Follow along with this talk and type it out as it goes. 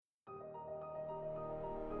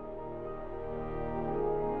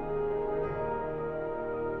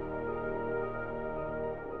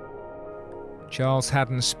Charles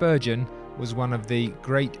Haddon Spurgeon was one of the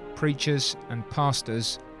great preachers and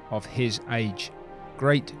pastors of his age.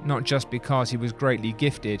 Great not just because he was greatly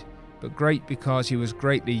gifted, but great because he was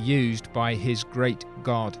greatly used by his great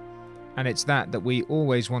God. And it's that we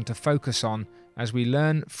always want to focus on as we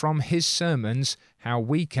learn from his sermons how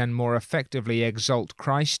we can more effectively exalt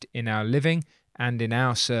Christ in our living and in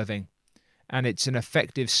our serving. And it's an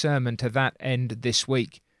effective sermon to that end this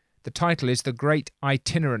week. The title is The Great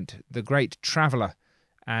Itinerant, the Great Traveller,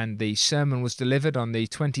 and the sermon was delivered on the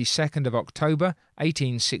 22nd of October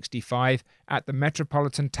 1865 at the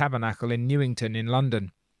Metropolitan Tabernacle in Newington in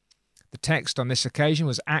London. The text on this occasion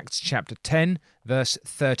was Acts chapter 10, verse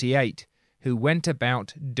 38, who went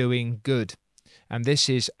about doing good. And this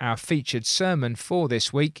is our featured sermon for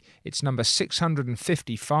this week. It's number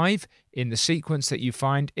 655 in the sequence that you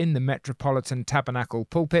find in the Metropolitan Tabernacle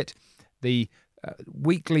pulpit. The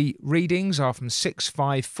weekly readings are from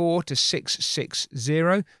 654 to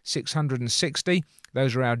 660, 660.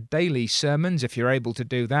 Those are our daily sermons, if you're able to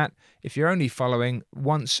do that. If you're only following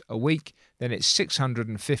once a week, then it's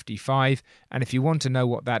 655. And if you want to know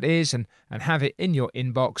what that is and have it in your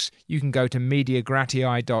inbox, you can go to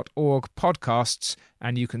mediagratiae.org podcasts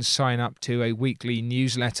and you can sign up to a weekly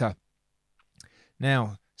newsletter.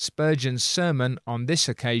 Now, Spurgeon's sermon on this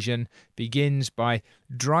occasion begins by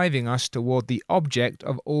driving us toward the object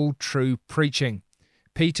of all true preaching.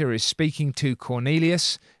 Peter is speaking to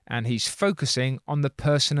Cornelius, and he's focusing on the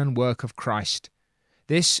person and work of Christ.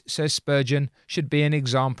 This, says Spurgeon, should be an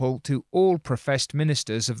example to all professed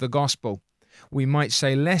ministers of the gospel. We might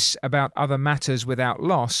say less about other matters without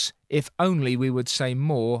loss if only we would say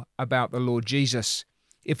more about the Lord Jesus.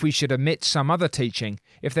 If we should omit some other teaching,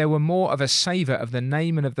 if there were more of a savour of the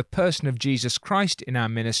name and of the person of Jesus Christ in our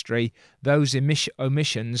ministry, those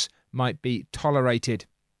omissions might be tolerated.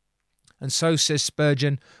 And so, says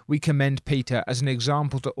Spurgeon, we commend Peter as an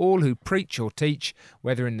example to all who preach or teach,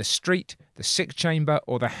 whether in the street, the sick chamber,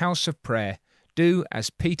 or the house of prayer. Do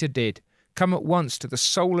as Peter did. Come at once to the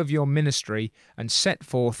soul of your ministry and set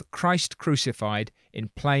forth Christ crucified in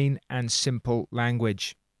plain and simple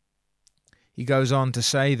language. He goes on to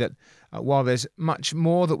say that while there's much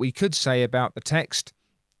more that we could say about the text,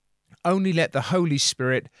 only let the Holy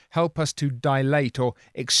Spirit help us to dilate or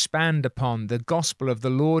expand upon the gospel of the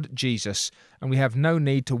Lord Jesus, and we have no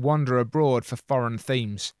need to wander abroad for foreign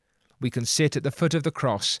themes. We can sit at the foot of the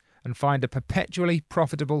cross and find a perpetually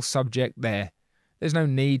profitable subject there. There's no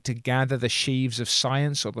need to gather the sheaves of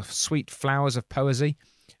science or the sweet flowers of poesy.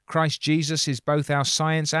 Christ Jesus is both our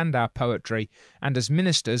science and our poetry, and as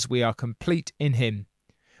ministers we are complete in him.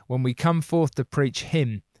 When we come forth to preach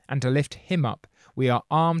him and to lift him up, we are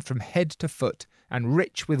armed from head to foot and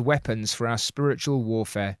rich with weapons for our spiritual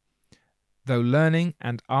warfare. Though learning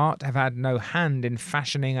and art have had no hand in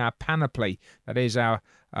fashioning our panoply, that is, our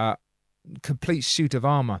complete suit of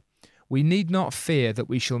armour, we need not fear that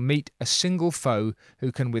we shall meet a single foe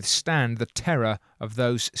who can withstand the terror of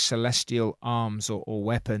those celestial arms or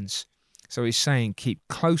weapons. So he's saying, keep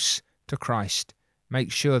close to Christ.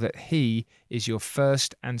 Make sure that he is your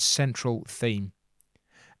first and central theme.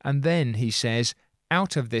 And then, he says,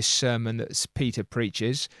 out of this sermon that Peter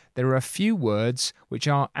preaches, there are a few words which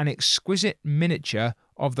are an exquisite miniature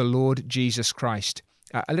of the Lord Jesus Christ.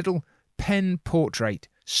 A little pen portrait,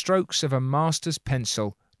 strokes of a master's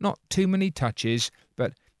pencil, not too many touches,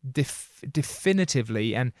 but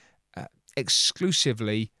definitively and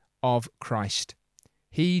exclusively of Christ.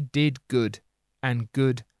 He did good, and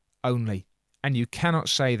good only. And you cannot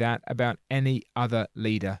say that about any other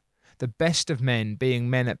leader. The best of men being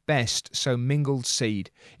men at best, so mingled seed.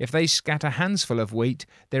 If they scatter handsful of wheat,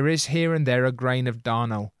 there is here and there a grain of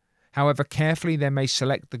darnel. However carefully they may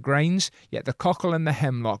select the grains, yet the cockle and the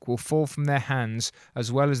hemlock will fall from their hands,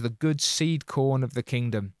 as well as the good seed corn of the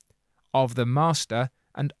kingdom. Of the Master,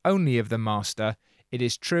 and only of the Master, it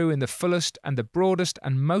is true in the fullest and the broadest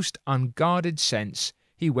and most unguarded sense,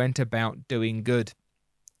 he went about doing good.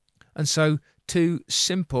 And so, two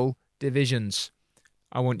simple divisions.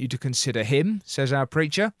 I want you to consider him, says our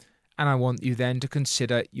preacher, and I want you then to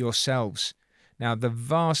consider yourselves. Now, the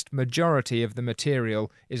vast majority of the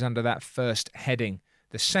material is under that first heading.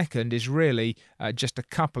 The second is really just a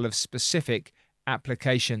couple of specific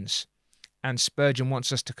applications. And Spurgeon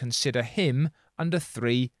wants us to consider him under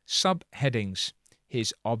three subheadings.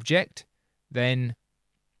 His object, then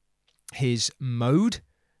his mode,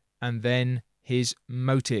 and then his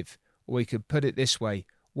motive. Or we could put it this way: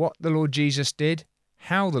 what the Lord Jesus did,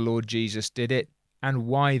 how the Lord Jesus did it, and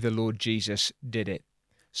why the Lord Jesus did it.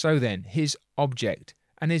 So then, his object,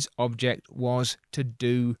 and his object was to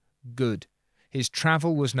do good. His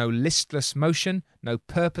travel was no listless motion, no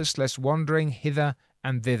purposeless wandering hither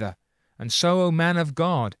and thither. And so, O man of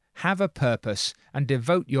God, have a purpose and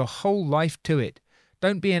devote your whole life to it.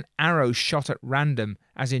 Don't be an arrow shot at random,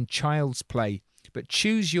 as in child's play, but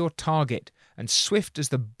choose your target, and swift as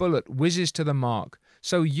the bullet whizzes to the mark,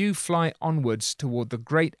 so you fly onwards toward the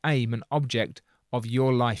great aim and object of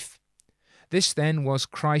your life. This then was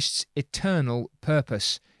Christ's eternal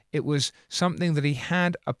purpose. It was something that he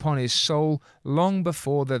had upon his soul long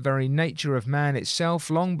before the very nature of man itself,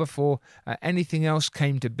 long before anything else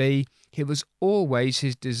came to be. It was always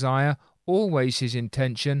his desire, always his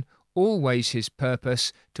intention, always his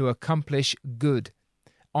purpose to accomplish good.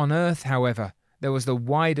 On earth, however, there was the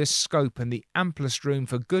widest scope and the amplest room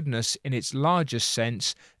for goodness in its largest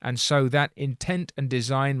sense, and so that intent and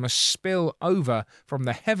design must spill over from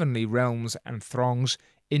the heavenly realms and throngs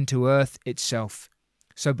into earth itself.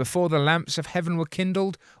 So before the lamps of heaven were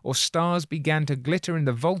kindled, or stars began to glitter in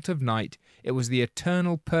the vault of night, it was the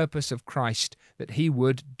eternal purpose of Christ that he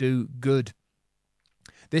would do good.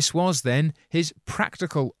 This was then his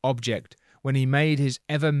practical object, when he made his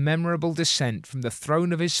ever memorable descent from the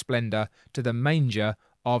throne of his splendour to the manger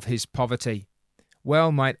of his poverty.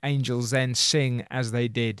 Well might angels then sing as they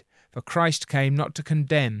did, for Christ came not to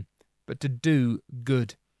condemn, but to do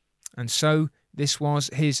good. And so this was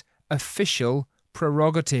his official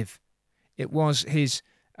prerogative. It was his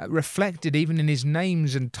reflected even in his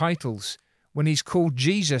names and titles. When he's called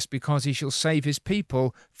Jesus because he shall save his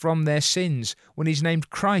people from their sins, when he's named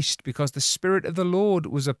Christ because the Spirit of the Lord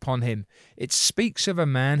was upon him, it speaks of a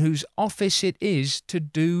man whose office it is to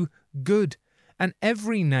do good. And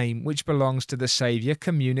every name which belongs to the Saviour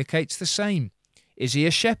communicates the same. Is he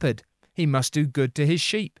a shepherd? He must do good to his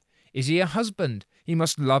sheep. Is he a husband? He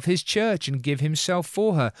must love his church and give himself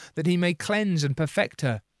for her, that he may cleanse and perfect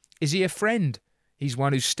her. Is he a friend? He's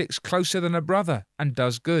one who sticks closer than a brother and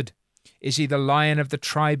does good. Is he the Lion of the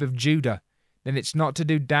tribe of Judah? Then it's not to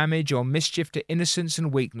do damage or mischief to innocence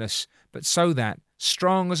and weakness, but so that,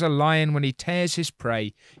 strong as a lion when he tears his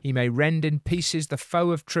prey, he may rend in pieces the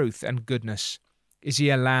foe of truth and goodness. Is he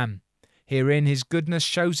a lamb? Herein his goodness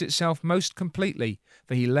shows itself most completely,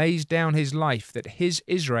 for he lays down his life that his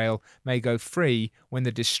Israel may go free when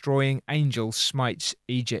the destroying angel smites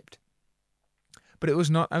Egypt. But it was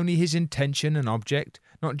not only his intention and object,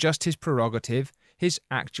 not just his prerogative, his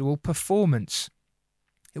actual performance.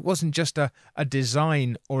 It wasn't just a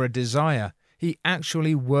design or a desire. He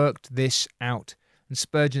actually worked this out. And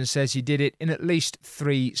Spurgeon says he did it in at least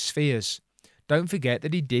 3 spheres. Don't forget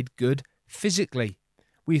that he did good physically.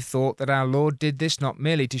 We thought that our Lord did this not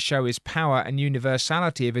merely to show his power and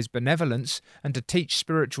universality of his benevolence and to teach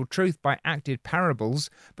spiritual truth by acted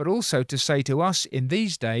parables, but also to say to us in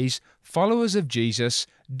these days, followers of Jesus,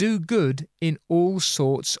 do good in all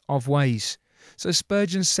sorts of ways. So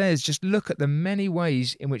Spurgeon says, just look at the many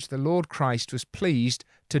ways in which the Lord Christ was pleased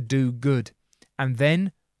to do good, and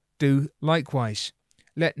then do likewise.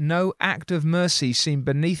 Let no act of mercy seem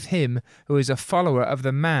beneath him who is a follower of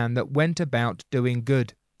the man that went about doing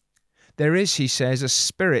good. There is, he says, a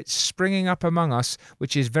spirit springing up among us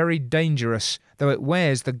which is very dangerous, though it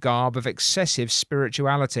wears the garb of excessive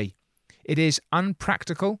spirituality. It is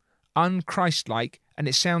unpractical, unchristlike, and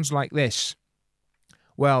it sounds like this.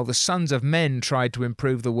 Well, the sons of men tried to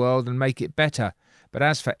improve the world and make it better, but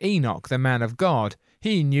as for Enoch, the man of God,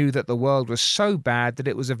 he knew that the world was so bad that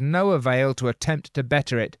it was of no avail to attempt to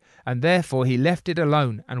better it, and therefore he left it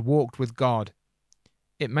alone and walked with God.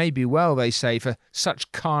 It may be well, they say, for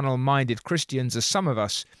such carnal-minded Christians as some of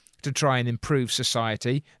us to try and improve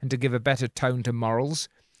society and to give a better tone to morals,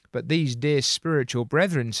 but these dear spiritual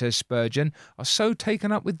brethren, says Spurgeon, are so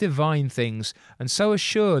taken up with divine things and so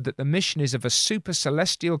assured that the mission is of a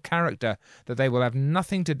super-celestial character that they will have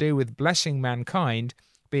nothing to do with blessing mankind,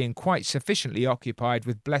 being quite sufficiently occupied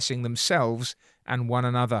with blessing themselves and one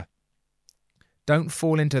another. Don't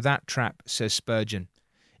fall into that trap, says Spurgeon.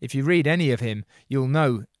 If you read any of him, you'll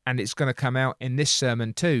know, and it's going to come out in this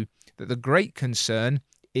sermon too, that the great concern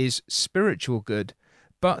is spiritual good.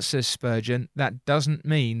 But, says Spurgeon, that doesn't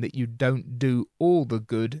mean that you don't do all the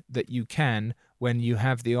good that you can when you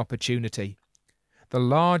have the opportunity. The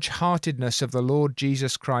large-heartedness of the Lord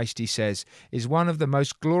Jesus Christ, he says, is one of the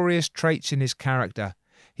most glorious traits in his character.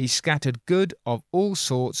 He scattered good of all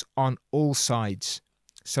sorts on all sides.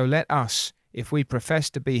 So let us, if we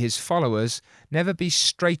profess to be his followers, never be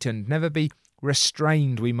straitened, never be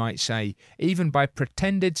restrained, we might say, even by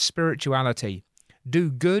pretended spirituality.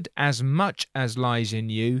 Do good as much as lies in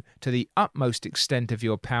you, to the utmost extent of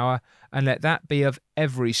your power, and let that be of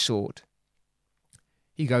every sort.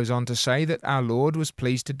 He goes on to say that our Lord was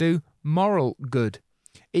pleased to do moral good.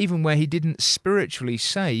 Even where he didn't spiritually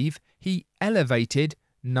save, he elevated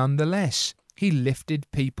nonetheless. He lifted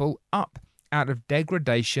people up out of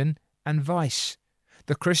degradation and vice.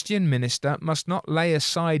 The Christian minister must not lay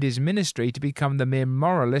aside his ministry to become the mere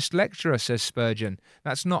moralist lecturer, says Spurgeon.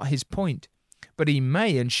 That's not his point. But he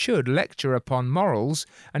may and should lecture upon morals,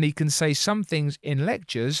 and he can say some things in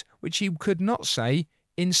lectures which he could not say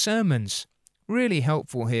in sermons. Really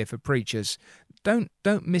helpful here for preachers. Don't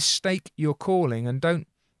mistake your calling, and don't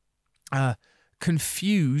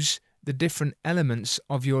confuse the different elements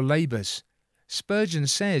of your labours. Spurgeon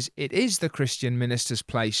says it is the Christian minister's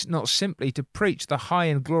place not simply to preach the high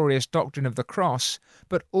and glorious doctrine of the cross,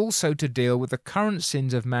 but also to deal with the current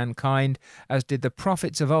sins of mankind as did the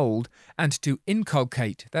prophets of old, and to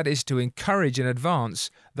inculcate, that is, to encourage and advance,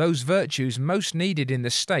 those virtues most needed in the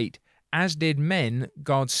state, as did men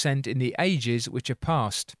God sent in the ages which are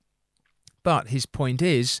past. But his point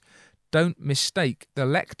is, don't mistake the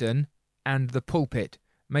lectern and the pulpit.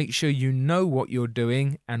 Make sure you know what you're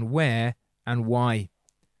doing and where and why.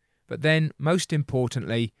 But then, most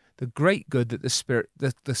importantly, the great good that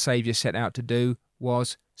the Saviour set out to do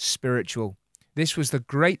was spiritual. This was the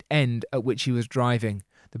great end at which he was driving,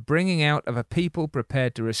 the bringing out of a people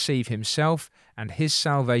prepared to receive himself and his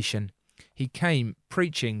salvation. He came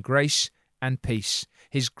preaching grace and peace.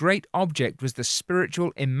 His great object was the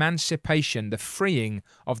spiritual emancipation, the freeing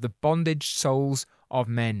of the bondage souls of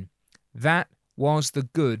men. That was the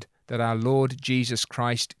good that our Lord Jesus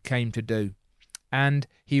Christ came to do. And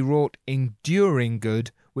he wrought enduring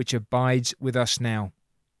good which abides with us now.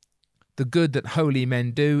 The good that holy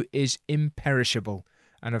men do is imperishable,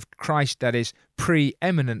 and of Christ that is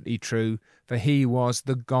preeminently true, for he was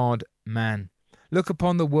the God-man. Look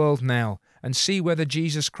upon the world now, and see whether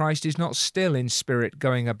Jesus Christ is not still in spirit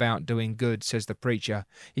going about doing good, says the preacher.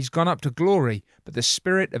 He's gone up to glory, but the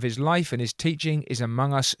spirit of his life and his teaching is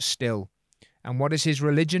among us still. And what is his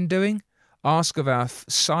religion doing? Ask of our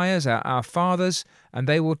sires, our fathers, and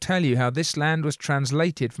they will tell you how this land was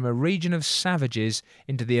translated from a region of savages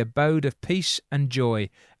into the abode of peace and joy,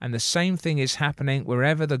 and the same thing is happening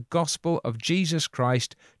wherever the gospel of Jesus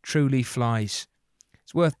Christ truly flies.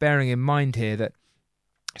 It's worth bearing in mind here that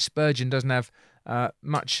Spurgeon doesn't have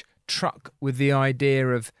much truck with the idea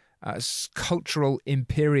of cultural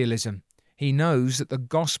imperialism. He knows that the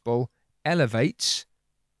gospel elevates,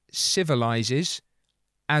 civilizes,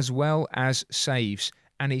 as well as saves,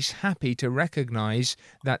 and he's happy to recognize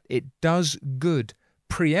that it does good,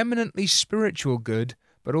 preeminently spiritual good,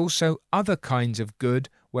 but also other kinds of good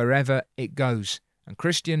wherever it goes. And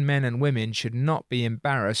Christian men and women should not be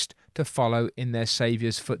embarrassed to follow in their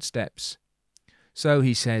Saviour's footsteps. So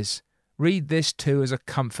he says, read this too as a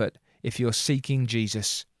comfort if you're seeking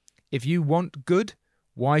Jesus. If you want good,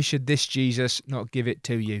 why should this Jesus not give it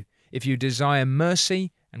to you? If you desire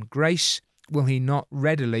mercy and grace, will he not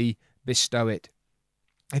readily bestow it?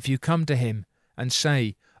 If you come to him and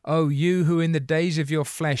say, O you who in the days of your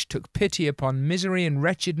flesh took pity upon misery and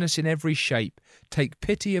wretchedness in every shape, take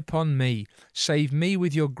pity upon me, save me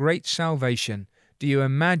with your great salvation. Do you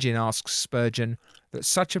imagine, asks Spurgeon, that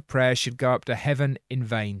such a prayer should go up to heaven in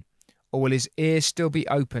vain? Or will his ear still be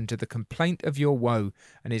open to the complaint of your woe,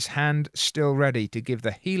 and his hand still ready to give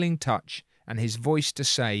the healing touch, and his voice to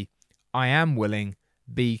say, I am willing,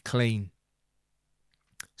 be clean?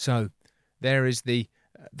 So there is the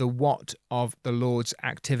what of the Lord's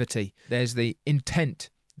activity. There's the intent.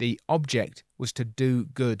 The object was to do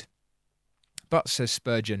good. But, says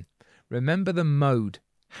Spurgeon, remember the mode.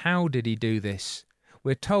 How did he do this?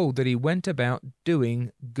 We're told that he went about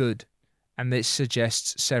doing good, and this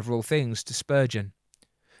suggests several things to Spurgeon.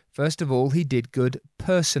 First of all, he did good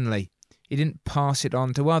personally. He didn't pass it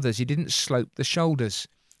on to others. He didn't slope the shoulders.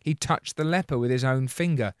 He touched the leper with his own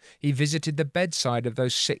finger. He visited the bedside of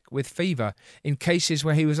those sick with fever. In cases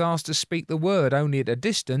where he was asked to speak the word only at a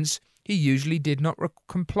distance, he usually did not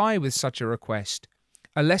comply with such a request.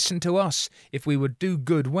 A lesson to us, if we would do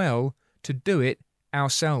good well, to do it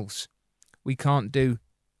ourselves. We can't do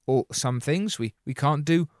some things, we can't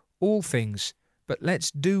do all things, but let's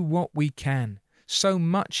do what we can. So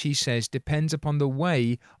much, he says, depends upon the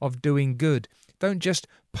way of doing good. Don't just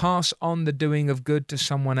pass on the doing of good to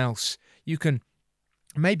someone else. You can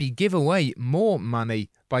maybe give away more money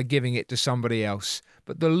by giving it to somebody else,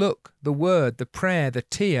 but the look, the word, the prayer, the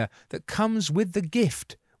tear that comes with the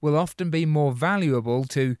gift will often be more valuable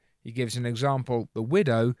to, he gives an example, the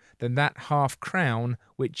widow, than that half-crown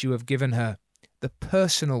which you have given her. The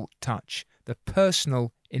personal touch, the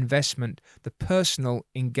personal investment, the personal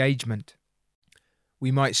engagement.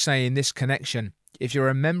 We might say in this connection, if you're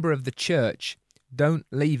a member of the church, don't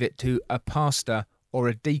leave it to a pastor or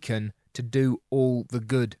a deacon to do all the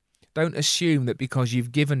good. Don't assume that because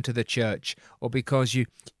you've given to the church or because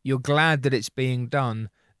you're glad that it's being done,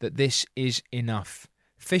 that this is enough.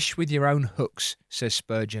 Fish with your own hooks, says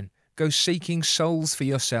Spurgeon. Go seeking souls for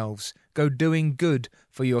yourselves. Go doing good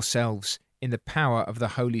for yourselves in the power of the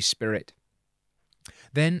Holy Spirit.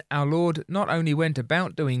 Then our Lord not only went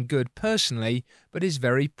about doing good personally, but his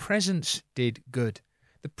very presence did good.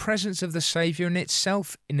 The presence of the Saviour in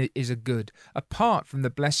itself is a good, apart from the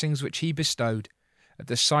blessings which he bestowed. At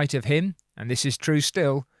the sight of him, and this is true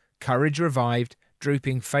still, courage revived,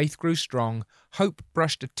 drooping faith grew strong, hope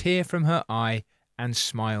brushed a tear from her eye, and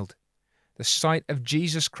smiled. The sight of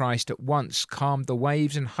Jesus Christ at once calmed the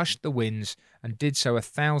waves and hushed the winds, and did so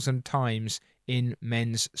 1,000 times in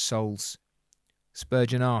men's souls.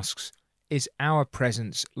 Spurgeon asks, is our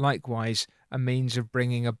presence likewise a means of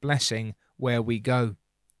bringing a blessing where we go?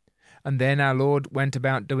 And then our Lord went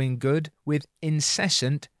about doing good with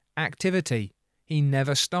incessant activity. He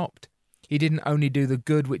never stopped. He didn't only do the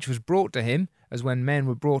good which was brought to him, as when men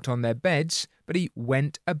were brought on their beds, but he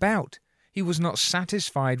went about. He was not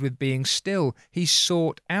satisfied with being still. He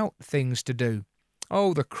sought out things to do.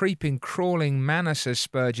 Oh, the creeping, crawling manner, says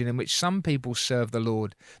Spurgeon, in which some people serve the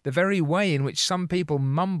Lord, the very way in which some people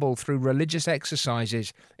mumble through religious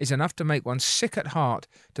exercises, is enough to make one sick at heart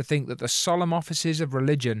to think that the solemn offices of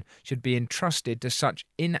religion should be entrusted to such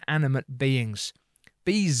inanimate beings.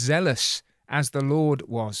 Be zealous as the Lord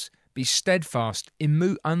was. Be steadfast,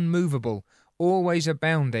 unmovable, always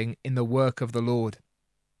abounding in the work of the Lord.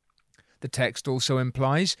 The text also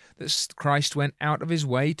implies that Christ went out of his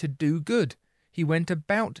way to do good. He went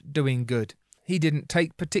about doing good. He didn't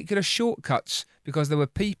take particular shortcuts because there were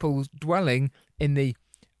people dwelling in the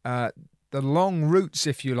long routes,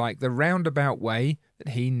 if you like, the roundabout way that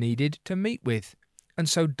he needed to meet with. And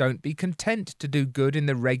so don't be content to do good in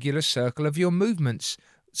the regular circle of your movements.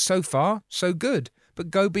 So far, so good. But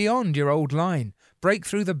go beyond your old line. Break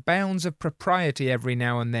through the bounds of propriety every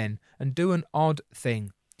now and then and do an odd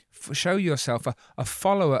thing. Show yourself a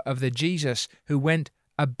follower of the Jesus who went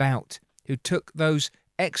about, who took those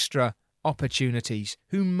extra opportunities,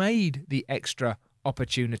 who made the extra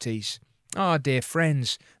opportunities. Ah, dear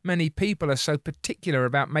friends, many people are so particular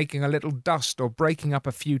about making a little dust or breaking up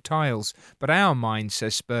a few tiles, but our mind,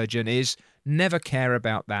 says Spurgeon, is never care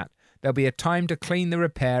about that. There'll be a time to clean the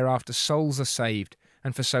repair after souls are saved,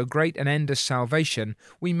 and for so great an end as salvation,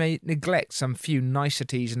 we may neglect some few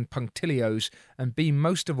niceties and punctilios, and be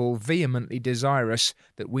most of all vehemently desirous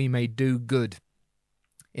that we may do good.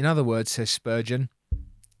 In other words, says Spurgeon,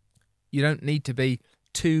 you don't need to be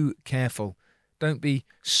too careful. Don't be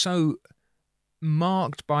so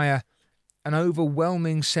marked by an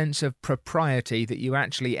overwhelming sense of propriety that you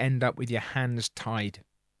actually end up with your hands tied.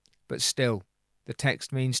 But still, the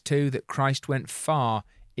text means too that Christ went far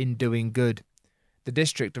in doing good. The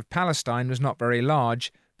district of Palestine was not very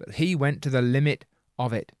large, but he went to the limit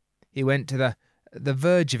of it. He went to the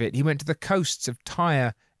verge of it. He went to the coasts of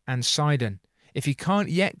Tyre and Sidon. If he can't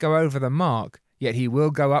yet go over the mark, yet he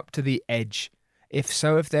will go up to the edge. If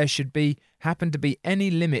there should happen to be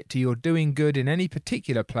any limit to your doing good in any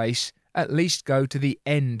particular place, at least go to the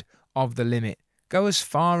end of the limit. Go as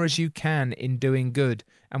far as you can in doing good,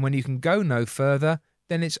 and when you can go no further,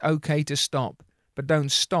 then it's okay to stop. But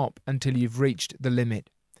don't stop until you've reached the limit.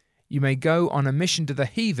 You may go on a mission to the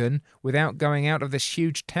heathen without going out of this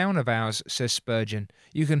huge town of ours, says Spurgeon.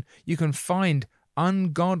 You can find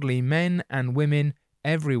ungodly men and women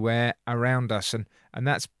everywhere around us, and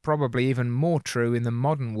that's probably even more true in the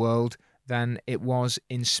modern world than it was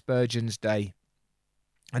in Spurgeon's day.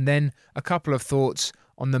 And then a couple of thoughts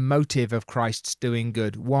on the motive of Christ's doing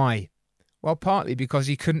good. Why? Well, partly because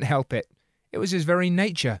he couldn't help it. It was his very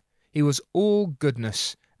nature. He was all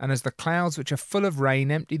goodness, and as the clouds which are full of rain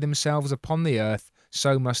empty themselves upon the earth,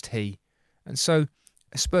 so must he. And so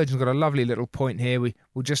Spurgeon's got a lovely little point here.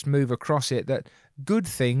 We'll just move across it, that good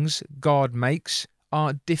things God makes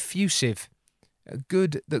are diffusive.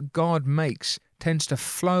 Good that God makes tends to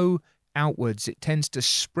flow outwards. It tends to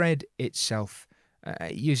spread itself.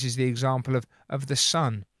 It uses the example of the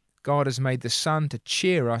sun. God has made the sun to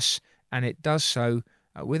cheer us, and it does so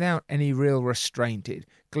without any real restraint. It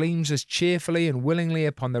gleams as cheerfully and willingly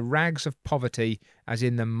upon the rags of poverty as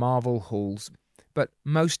in the marble halls. But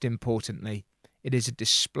most importantly, it is a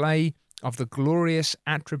display of the glorious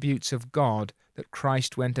attributes of God that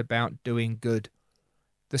Christ went about doing good.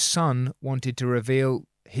 The Son wanted to reveal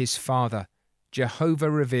his Father,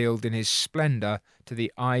 Jehovah revealed in his splendour to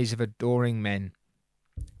the eyes of adoring men.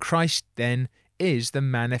 Christ, then, is the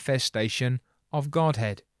manifestation of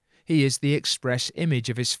Godhead. He is the express image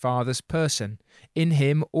of his Father's person. In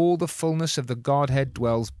him all the fullness of the Godhead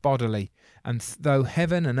dwells bodily, and though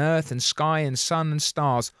heaven and earth and sky and sun and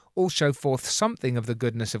stars all show forth something of the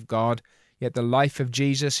goodness of God, yet the life of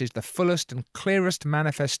Jesus is the fullest and clearest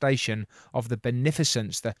manifestation of the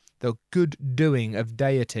beneficence, the good doing of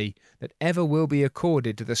deity that ever will be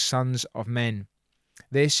accorded to the sons of men.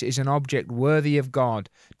 This is an object worthy of God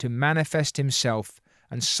to manifest himself,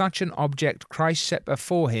 and such an object Christ set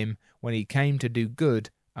before him when he came to do good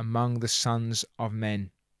among the sons of men.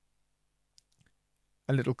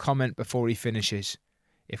 A little comment before he finishes.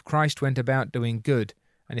 If Christ went about doing good,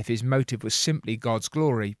 and if his motive was simply God's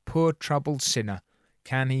glory, poor troubled sinner,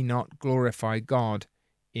 can he not glorify God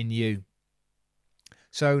in you?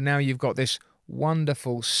 So now you've got this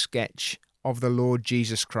wonderful sketch of the Lord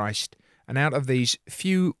Jesus Christ, and out of these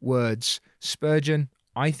few words, Spurgeon,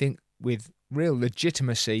 I think with real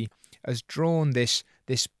legitimacy, has drawn this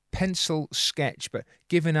pencil sketch, but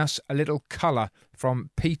given us a little colour from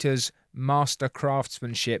Peter's master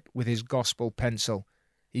craftsmanship with his gospel pencil.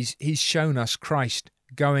 He's shown us Christ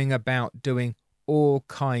going about doing all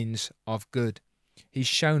kinds of good. He's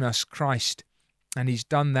shown us Christ, and he's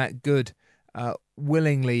done that good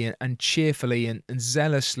willingly and cheerfully and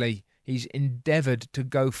zealously. He's endeavoured to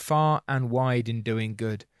go far and wide in doing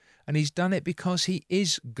good, and he's done it because he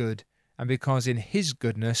is good, and because in his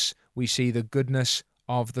goodness we see the goodness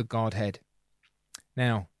of the Godhead.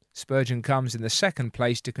 Now, Spurgeon comes in the second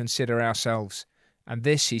place to consider ourselves, and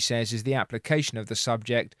this, he says, is the application of the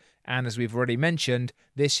subject, and as we've already mentioned,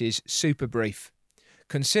 this is super brief.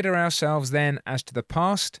 Consider ourselves then as to the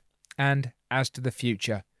past and as to the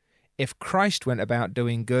future. If Christ went about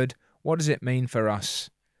doing good, what does it mean for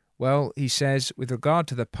us? Well, he says, with regard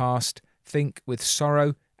to the past, think with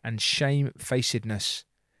sorrow and shamefacedness.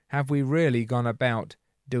 Have we really gone about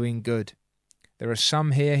doing good? There are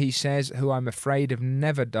some here, he says, who I'm afraid have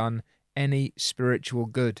never done any spiritual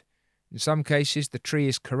good. In some cases, the tree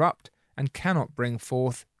is corrupt and cannot bring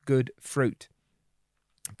forth good fruit.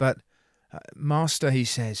 But, Master, he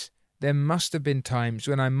says, there must have been times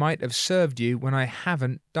when I might have served you when I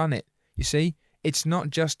haven't done it. You see, it's not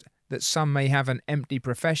just that some may have an empty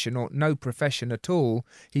profession or no profession at all.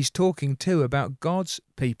 He's talking too about God's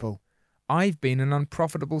people. I've been an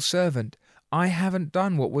unprofitable servant. I haven't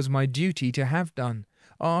done what was my duty to have done.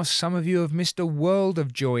 Some of you have missed a world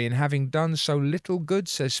of joy in having done so little good,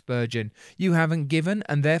 says Spurgeon. You haven't given,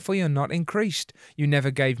 and therefore you're not increased. You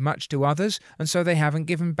never gave much to others, and so they haven't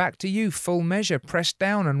given back to you full measure, pressed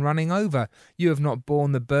down and running over. You have not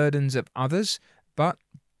borne the burdens of others, but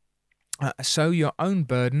so your own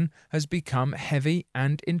burden has become heavy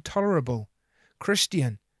and intolerable.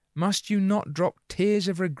 Christian, must you not drop tears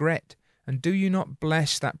of regret? And do you not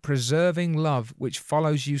bless that preserving love which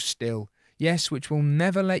follows you still, yes, which will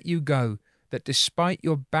never let you go, that despite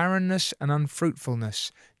your barrenness and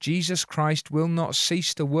unfruitfulness, Jesus Christ will not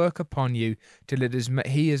cease to work upon you till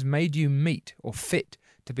he has made you meet or fit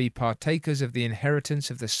to be partakers of the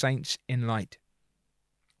inheritance of the saints in light?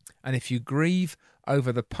 And if you grieve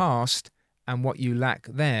over the past and what you lack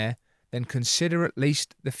there, then consider at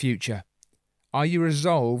least the future. Are you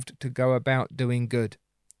resolved to go about doing good?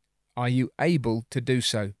 Are you able to do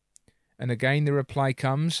so? And again the reply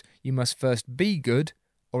comes, you must first be good,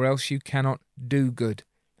 or else you cannot do good.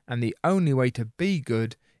 And the only way to be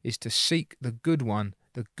good is to seek the good one,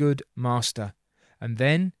 the good master. And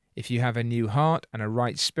then, if you have a new heart and a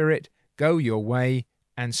right spirit, go your way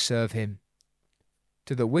and serve him.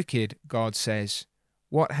 To the wicked, God says,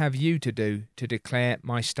 what have you to do to declare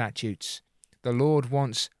my statutes? The Lord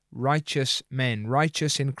wants righteous men,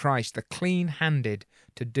 righteous in Christ, the clean-handed,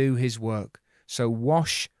 to do his work. So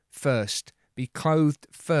wash first, be clothed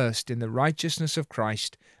first in the righteousness of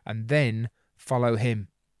Christ, and then follow him,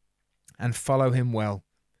 and follow him well.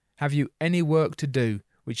 Have you any work to do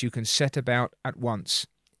which you can set about at once?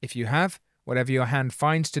 If you have, whatever your hand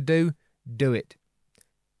finds to do, do it.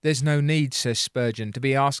 There's no need, says Spurgeon, to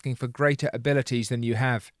be asking for greater abilities than you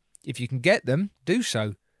have. If you can get them, do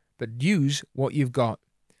so, but use what you've got.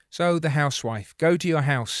 So the housewife, go to your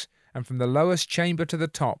house, and from the lowest chamber to the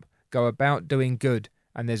top, go about doing good,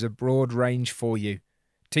 and there's a broad range for you.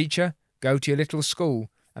 Teacher, go to your little school,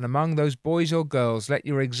 and among those boys or girls, let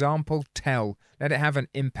your example tell, let it have an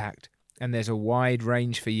impact, and there's a wide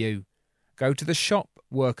range for you. Go to the shop,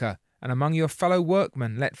 worker, and among your fellow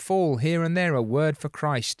workmen, let fall here and there a word for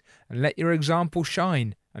Christ, and let your example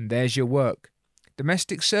shine, and there's your work.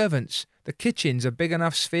 Domestic servants, the kitchen's a big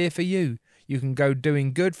enough sphere for you. You can go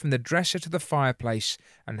doing good from the dresser to the fireplace,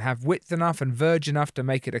 and have width enough and verge enough to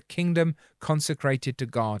make it a kingdom consecrated to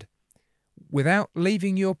God. Without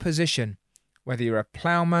leaving your position, whether you're a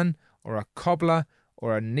ploughman or a cobbler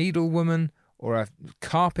or a needlewoman or a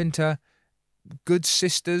carpenter, good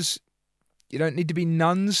sisters. You don't need to be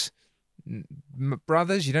nuns.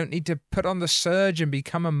 Brothers, you don't need to put on the serge and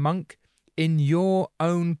become a monk. In your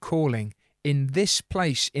own calling, in this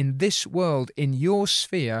place, in this world, in your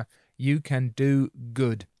sphere, you can do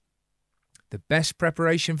good. The best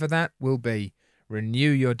preparation for that will be renew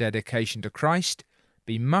your dedication to Christ,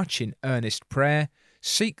 be much in earnest prayer,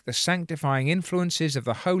 seek the sanctifying influences of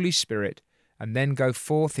the Holy Spirit, and then go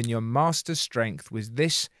forth in your Master's strength with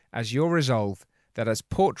this as your resolve, that as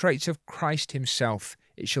portraits of Christ himself,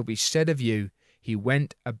 it shall be said of you, he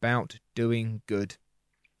went about doing good.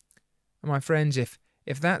 And my friends, if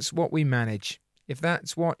that's what we manage, if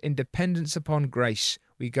that's what in dependence upon grace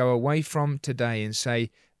we go away from today and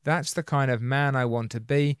say, that's the kind of man I want to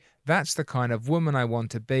be, that's the kind of woman I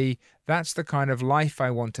want to be, that's the kind of life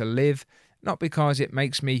I want to live, not because it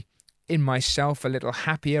makes me in myself a little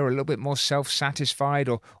happier, a little bit more self-satisfied,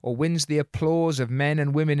 or wins the applause of men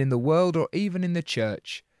and women in the world or even in the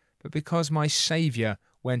church, but because my Saviour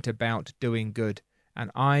went about doing good,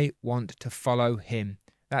 and I want to follow him.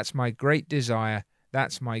 That's my great desire.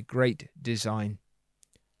 That's my great design.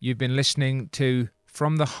 You've been listening to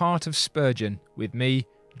From the Heart of Spurgeon with me,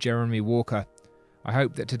 Jeremy Walker. I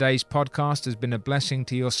hope that today's podcast has been a blessing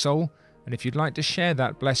to your soul, and if you'd like to share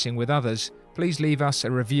that blessing with others, please leave us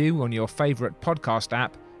a review on your favourite podcast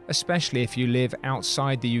app, especially if you live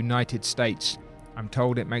outside the United States. I'm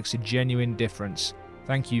told it makes a genuine difference.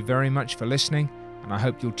 Thank you very much for listening, and I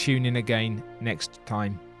hope you'll tune in again next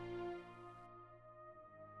time.